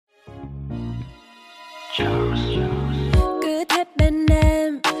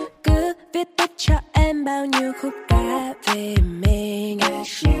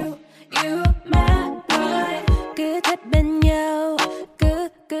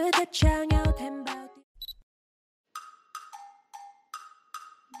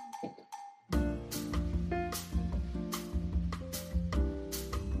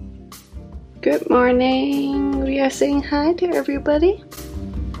Good morning. We are saying hi to everybody.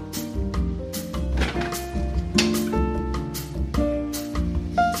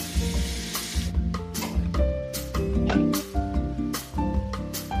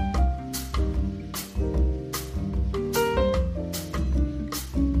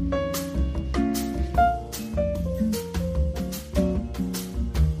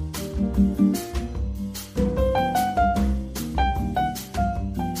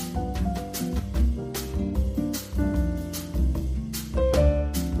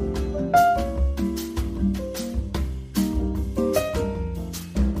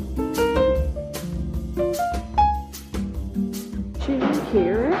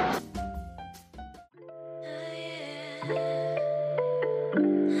 Here.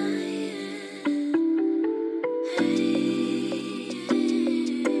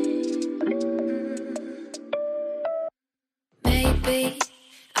 Maybe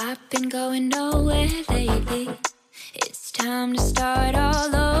I've been going nowhere lately. It's time to start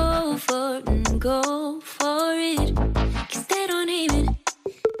all over and go for it. 'Cause they don't even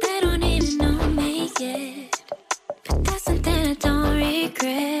know me yet. But that's something I don't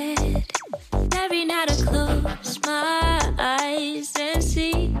regret. Every night I close my eyes and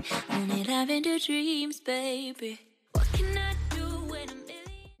see only lavender dreams, baby. What can I do when I'm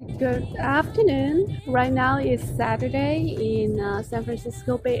really... Good afternoon. Right now is Saturday in San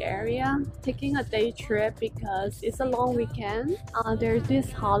Francisco Bay Area. Taking a day trip because it's a long weekend. There's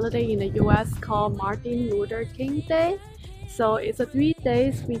this holiday in the US called Martin Luther King Day. So it's a 3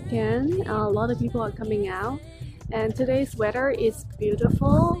 days weekend. A lot of people are coming out. And today's weather is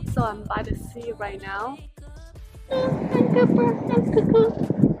beautiful, so I'm by the sea right now. Hi, Cooper. Hi, Cuckoo.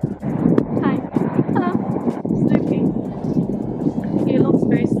 Hi. Hello. Sleepy. He looks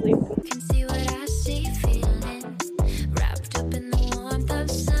very sleepy. Can see what I see, feeling wrapped up in the warmth of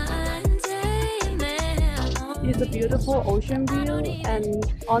Sunday memories. It's a beautiful ocean view, and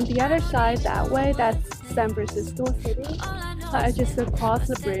on the other side that way, that's San Francisco City. So I just crossed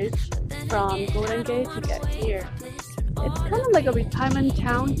the bridge from Golden Gate to get here. It's kind of like a retirement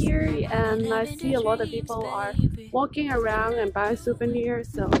town here, and I see a lot of people are walking around and buying souvenirs,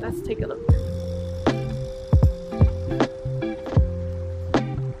 so let's take a look.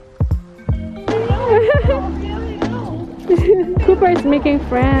 Cooper is making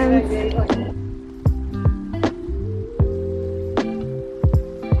friends.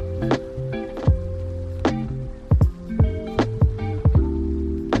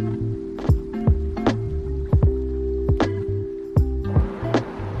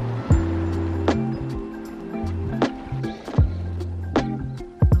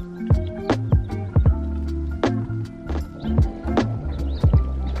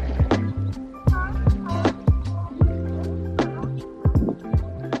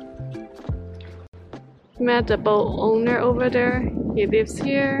 Met the boat owner over there. He lives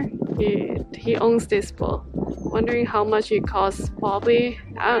here. He owns this boat. Wondering how much it costs. Probably,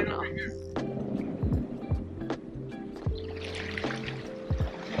 I don't know.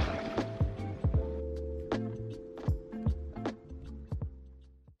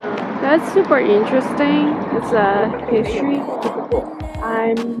 That's super interesting. It's a history.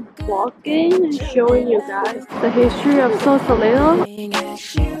 I'm walking and showing you guys the history of Sausalito.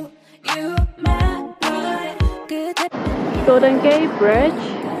 Golden Gate Bridge.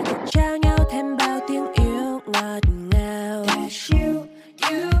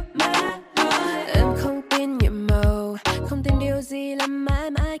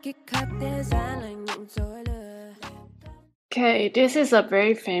 Okay, this is a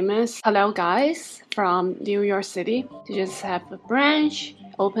very famous halal guys from New York City. They just have a branch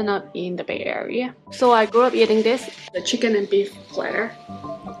open up in the Bay Area. So I grew up eating this, the chicken and beef platter.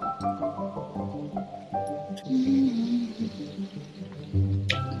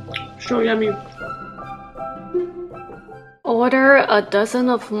 So yummy. Order a dozen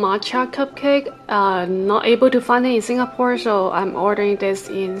of matcha cupcake. Not able to find it in Singapore, so I'm ordering this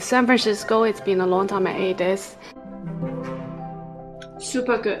in San Francisco. It's been a long time I ate this.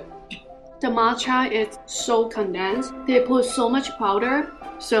 Super good. The matcha is so condensed. They put so much powder,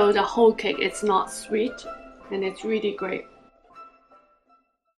 so the whole cake is not sweet, and it's really great.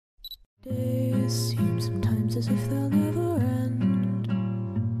 Days seem sometimes as if they'll never end.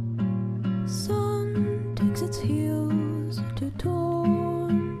 Sun takes its heels to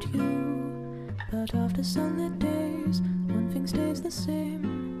taunt you, but after sunlit days, one thing stays the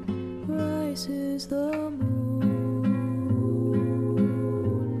same. Rises the moon.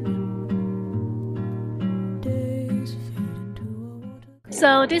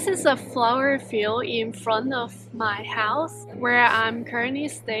 So this is a flower field in front of my house where I'm currently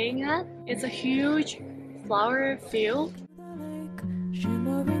staying at. It's a huge flower field.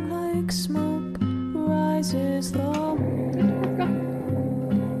 Shimmering like smoke rises the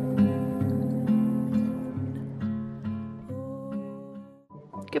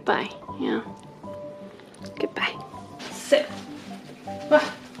Goodbye. Yeah. Goodbye. Sit.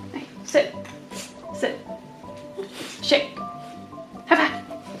 Hey, sit. Sit. Shake. High five.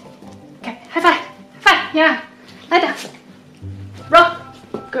 Okay, high five. High five. Yeah. Lie down. Roll.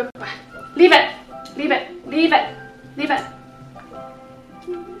 Goodbye. Leave it. Leave it. Leave it. Leave it.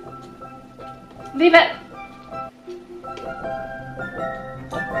 Leave it.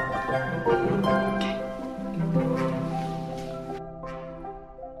 Okay.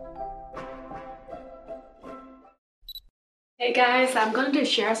 Hey guys, I'm going to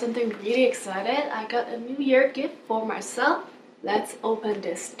share something really excited. I got a New Year gift for myself. Let's open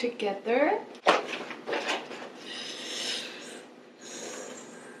this together. Look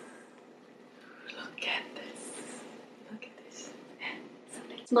at this. Look at this.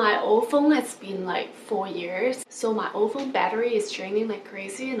 My old phone has been like 4 years, so my old phone battery is draining like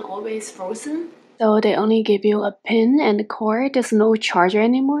crazy and always frozen. So they only give you a pin and the cord. There's no charger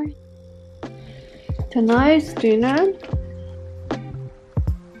anymore. Tonight's dinner.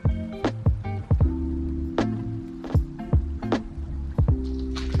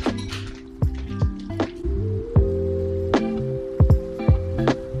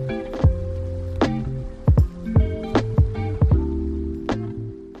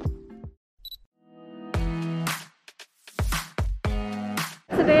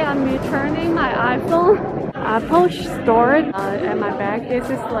 Today I'm returning my iPhone. Apple stored at my bag. This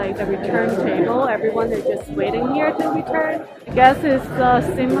is like the return table. Everyone is just waiting here to return. I guess it's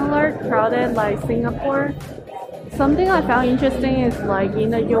similar crowded like Singapore. Something I found interesting is like in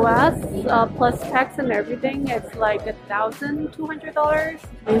the US, plus tax and everything, it's like $1,200.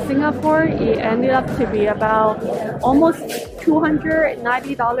 In Singapore, it ended up to be about almost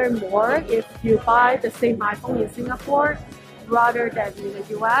 $290 more if you buy the same iPhone in Singapore rather than in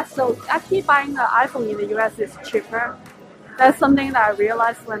the US. So actually buying an iPhone in the US is cheaper. That's something that I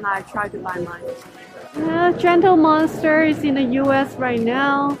realized when I tried to buy mine. Gentle Monster is in the US right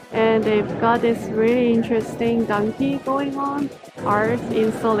now, and they've got this really interesting donkey going on. Art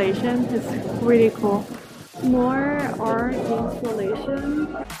installation is really cool. More art installation.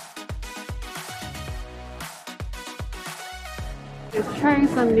 Just trying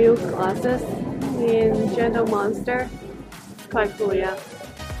some new glasses in Gentle Monster. It's quite cool, yeah.